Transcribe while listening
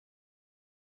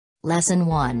Lesson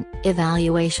 1: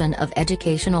 Evaluation of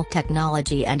Educational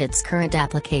Technology and its Current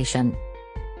Application.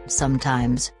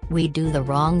 Sometimes, we do the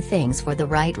wrong things for the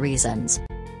right reasons.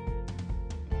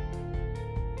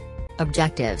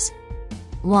 Objectives.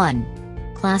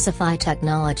 1. Classify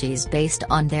technologies based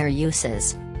on their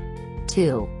uses.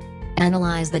 2.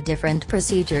 Analyze the different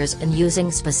procedures in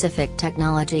using specific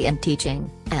technology in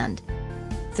teaching, and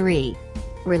 3.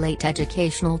 Relate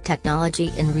educational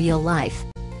technology in real life.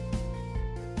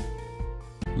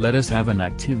 Let us have an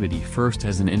activity first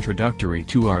as an introductory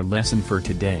to our lesson for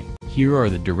today. Here are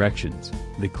the directions.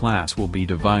 The class will be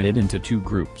divided into 2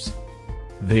 groups.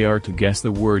 They are to guess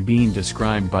the word being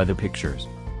described by the pictures.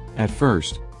 At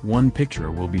first, 1 picture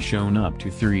will be shown up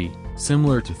to 3,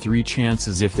 similar to 3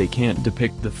 chances if they can't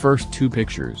depict the first 2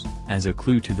 pictures, as a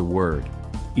clue to the word.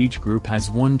 Each group has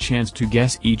 1 chance to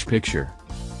guess each picture.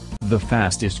 The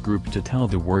fastest group to tell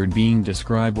the word being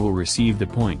described will receive the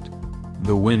point.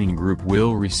 The winning group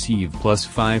will receive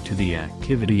 +5 to the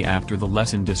activity after the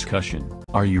lesson discussion.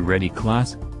 Are you ready,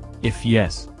 class? If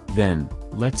yes, then,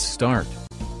 let's start.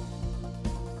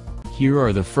 Here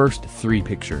are the first 3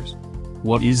 pictures.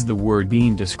 What is the word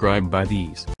being described by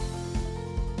these?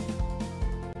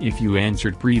 If you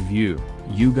answered preview,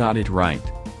 you got it right.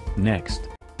 Next.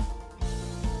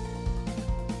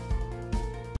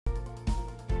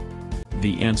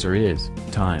 The answer is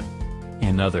time.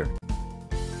 Another.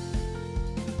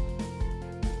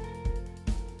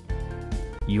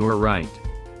 You're right.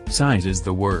 Size is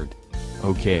the word.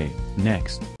 Okay,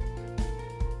 next.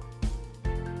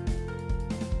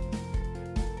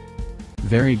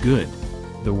 Very good.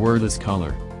 The word is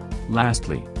color.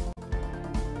 Lastly.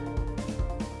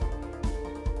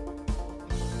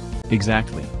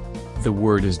 Exactly. The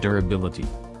word is durability.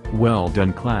 Well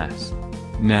done, class.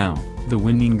 Now, the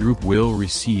winning group will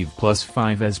receive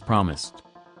 +5 as promised.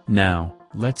 Now,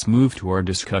 let's move to our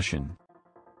discussion.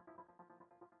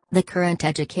 The current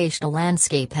educational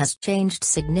landscape has changed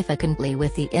significantly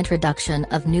with the introduction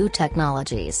of new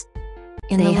technologies.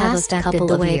 In the last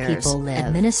couple of years,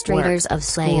 administrators of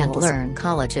schools,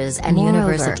 colleges and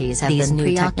universities have been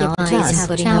new technologies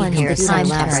have challenged the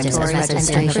time-tested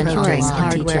presentation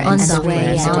hardware and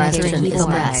software education is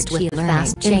matched with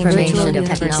fast-changing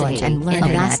technology and a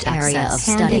vast area of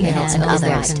study and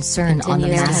other concern on the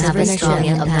massive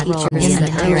training of teachers in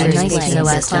the current so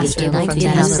as to be able to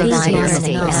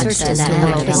university answers that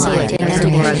help facilitate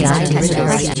knowledge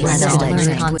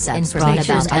concepts brought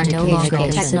about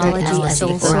educational technology as a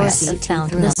source of the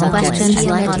questions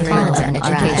like how an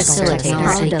educational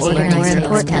technology or more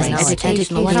importantly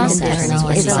educational process is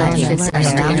evaluation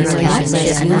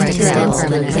and materials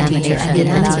and examination and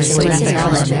evaluation of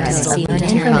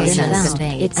information and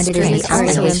it is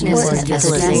also important as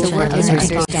a work in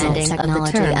understanding of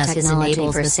the term as it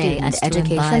enables the students to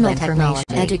imbibe information,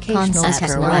 educational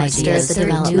technology is the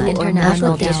development or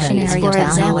international dictionary for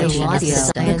evaluation of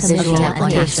visual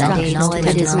application knowledge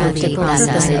it is the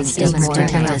process is more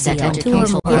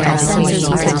educational technology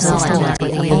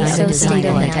also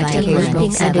stated that technical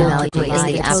and evaluating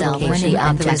the application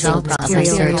of the result of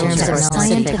research or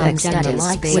scientific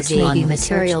studies which may be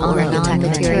material or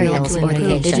non-material to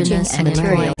indigenous and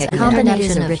material. A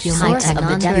combination of rich types of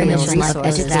non-material like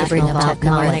educational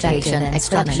technologication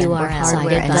except you are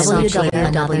hardware and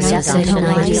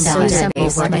www is so simple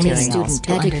for many students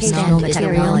to understand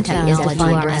material and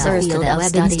technology refers to the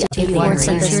study of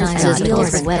synthesizes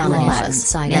different web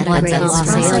languages and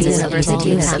processes of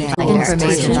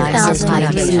information types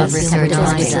of research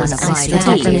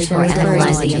and for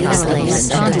analyzing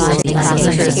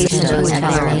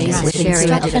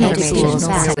sharing of educational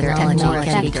technology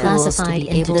can be classified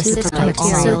into the system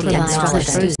also provides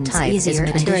students easier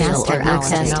and faster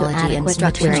access to adequate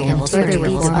material further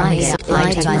provides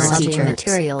applied technology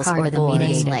materials or the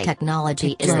meaning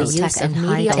technology is the use of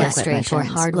media equipment for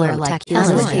hardware like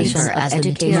application as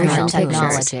educational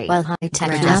technology while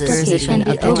high-tech application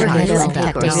of overhead and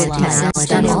technology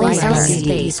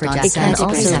LCDs it can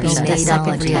also be made up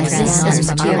of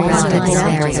resistance materials that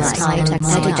various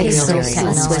high-technology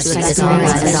experience with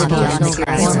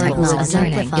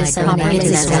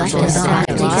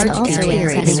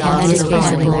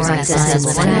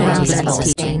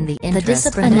the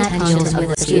discipline that handles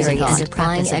with theory and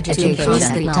applying education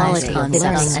technology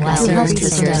concepts and helps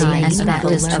teachers and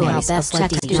practice choice of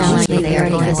technology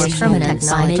determinant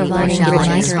by providing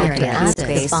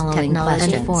the following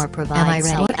question for provides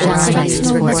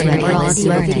instructions for broad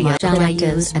learning. Shall I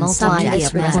use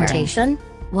multimedia presentation?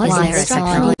 Was there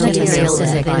instructional material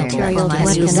is available that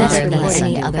was considered be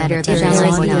any better than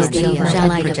shall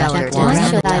I develop? Why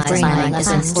should I bring my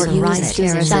lessons to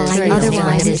use? Shall I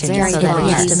otherwise it's very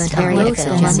estimate very money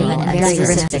and very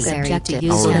subject to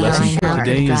use Our lesson for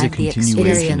today is a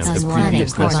continuation of the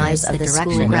previous lesson.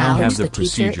 We now have the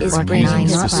procedure for using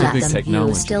specific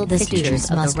technology. The teachers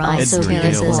must also Edgar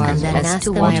Dale and then ask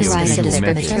them what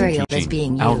specific material is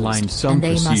being used, outlined some and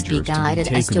they must be procedures to be guided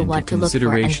as to taken what into to look for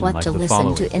and consideration what like to the listen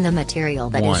following. to in the material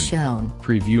that 1. is shown.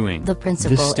 Previewing. The This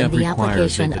principle step in the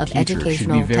requires application that the of teacher should be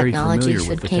educational very technology familiar should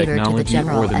with the cater to the technology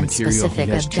general or the and material he specific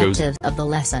has chosen. objectives of the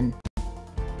lesson.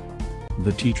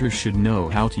 The teacher should know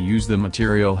how to use the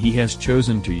material he has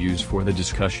chosen to use for the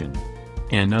discussion.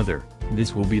 Another,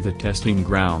 this will be the testing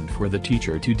ground for the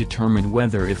teacher to determine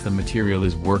whether if the material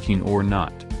is working or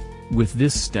not. With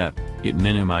this step, it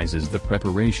minimizes the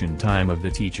preparation time of the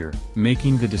teacher,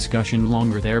 making the discussion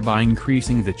longer, thereby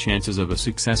increasing the chances of a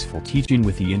successful teaching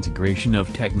with the integration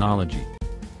of technology.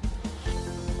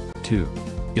 2.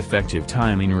 Effective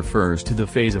timing refers to the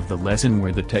phase of the lesson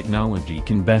where the technology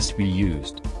can best be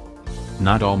used.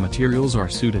 Not all materials are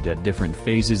suited at different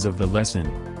phases of the lesson.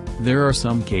 There are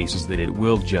some cases that it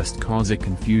will just cause a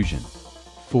confusion.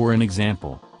 For an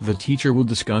example, the teacher will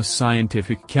discuss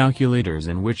scientific calculators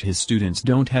in which his students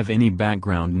don't have any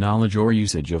background knowledge or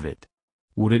usage of it.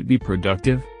 Would it be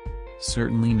productive?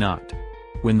 Certainly not.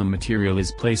 When the material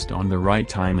is placed on the right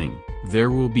timing, there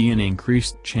will be an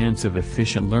increased chance of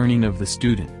efficient learning of the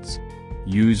students.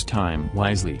 Use time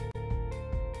wisely.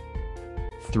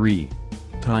 3.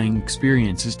 Tying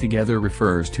experiences together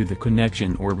refers to the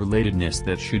connection or relatedness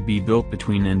that should be built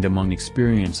between and among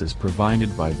experiences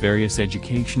provided by various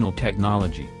educational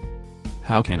technology.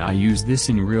 How can I use this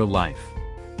in real life?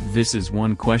 This is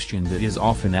one question that is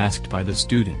often asked by the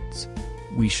students.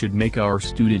 We should make our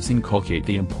students inculcate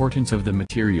the importance of the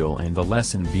material and the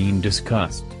lesson being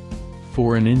discussed.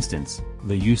 For an instance,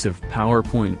 the use of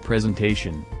PowerPoint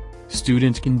presentation.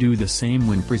 Students can do the same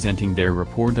when presenting their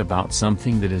report about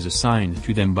something that is assigned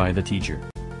to them by the teacher.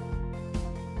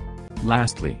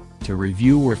 Lastly, to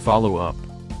review or follow up.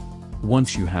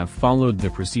 Once you have followed the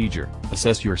procedure,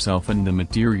 assess yourself and the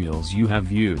materials you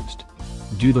have used.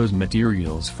 Do those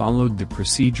materials follow the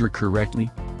procedure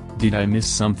correctly? Did I miss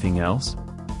something else?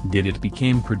 Did it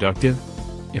become productive?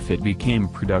 If it became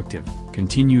productive,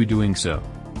 continue doing so.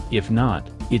 If not,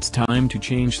 it's time to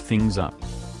change things up.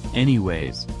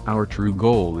 Anyways, our true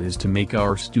goal is to make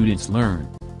our students learn.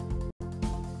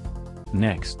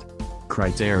 Next.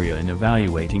 Criteria in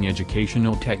evaluating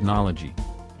educational technology.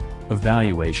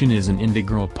 Evaluation is an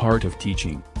integral part of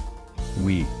teaching.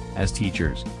 We, as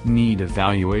teachers, need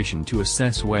evaluation to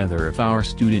assess whether if our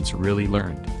students really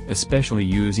learned, especially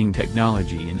using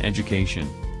technology in education.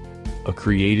 A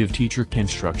creative teacher can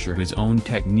structure his own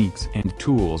techniques and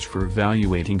tools for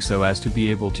evaluating so as to be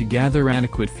able to gather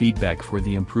adequate feedback for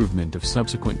the improvement of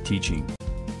subsequent teaching.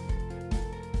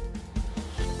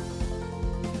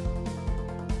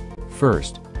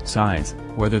 First, size.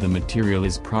 Whether the material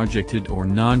is projected or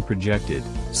non-projected,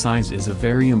 size is a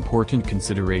very important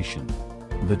consideration.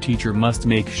 The teacher must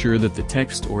make sure that the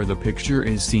text or the picture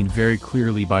is seen very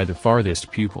clearly by the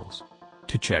farthest pupils.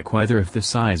 To check whether if the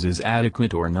size is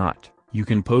adequate or not, you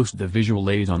can post the visual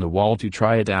aid on the wall to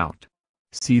try it out.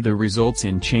 See the results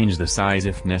and change the size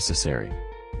if necessary.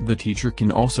 The teacher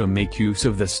can also make use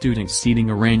of the student's seating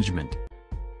arrangement.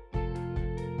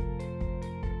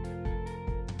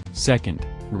 Second,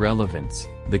 relevance.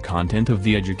 The content of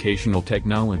the educational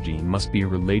technology must be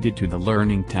related to the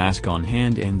learning task on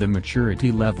hand and the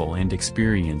maturity level and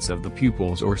experience of the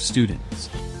pupils or students.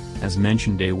 As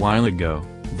mentioned a while ago,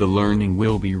 the learning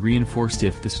will be reinforced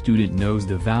if the student knows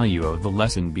the value of the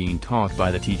lesson being taught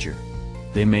by the teacher.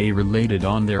 They may relate it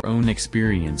on their own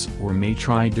experience or may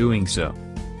try doing so.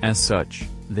 As such,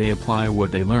 they apply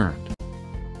what they learned.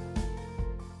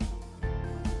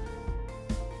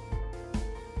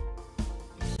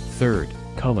 Third,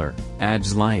 color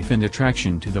adds life and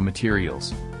attraction to the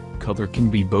materials. Color can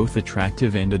be both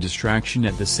attractive and a distraction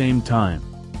at the same time.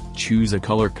 Choose a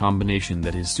color combination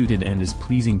that is suited and is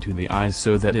pleasing to the eyes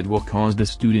so that it will cause the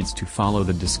students to follow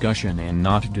the discussion and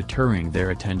not deterring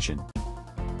their attention.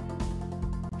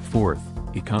 Fourth,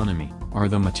 economy. Are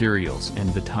the materials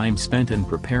and the time spent in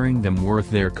preparing them worth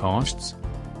their costs?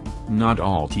 Not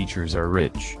all teachers are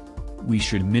rich. We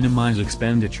should minimize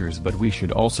expenditures, but we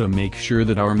should also make sure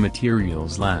that our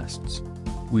materials lasts.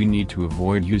 We need to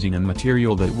avoid using a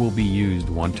material that will be used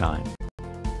one time.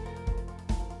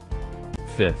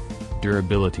 Fifth,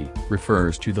 durability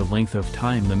refers to the length of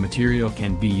time the material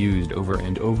can be used over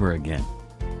and over again.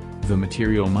 The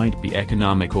material might be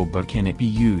economical, but can it be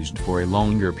used for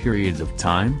longer periods of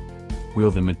time?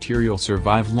 Will the material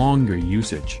survive longer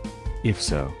usage? If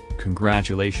so,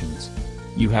 congratulations.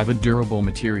 You have a durable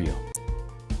material.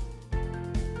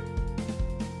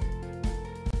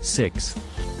 6.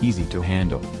 Easy to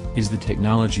handle. Is the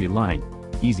technology light?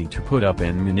 Easy to put up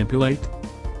and manipulate?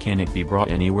 Can it be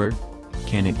brought anywhere?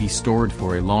 Can it be stored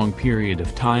for a long period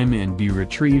of time and be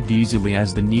retrieved easily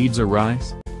as the needs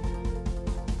arise?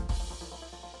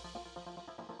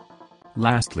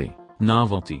 Lastly,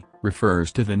 novelty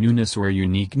refers to the newness or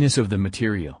uniqueness of the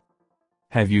material.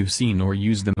 Have you seen or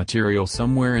used the material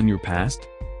somewhere in your past?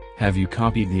 Have you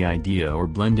copied the idea or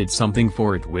blended something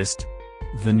for a twist?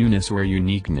 The newness or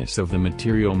uniqueness of the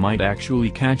material might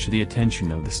actually catch the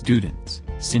attention of the students,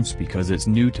 since because it's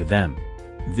new to them.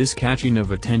 This catching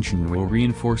of attention will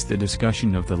reinforce the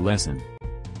discussion of the lesson.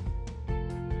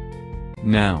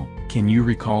 Now, can you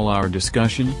recall our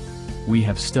discussion? We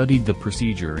have studied the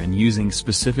procedure in using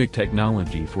specific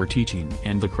technology for teaching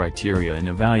and the criteria in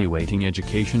evaluating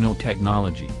educational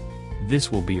technology.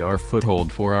 This will be our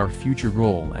foothold for our future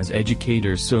role as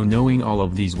educators, so knowing all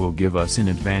of these will give us an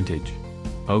advantage.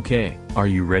 Okay, are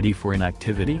you ready for an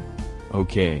activity?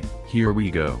 Okay, here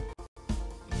we go.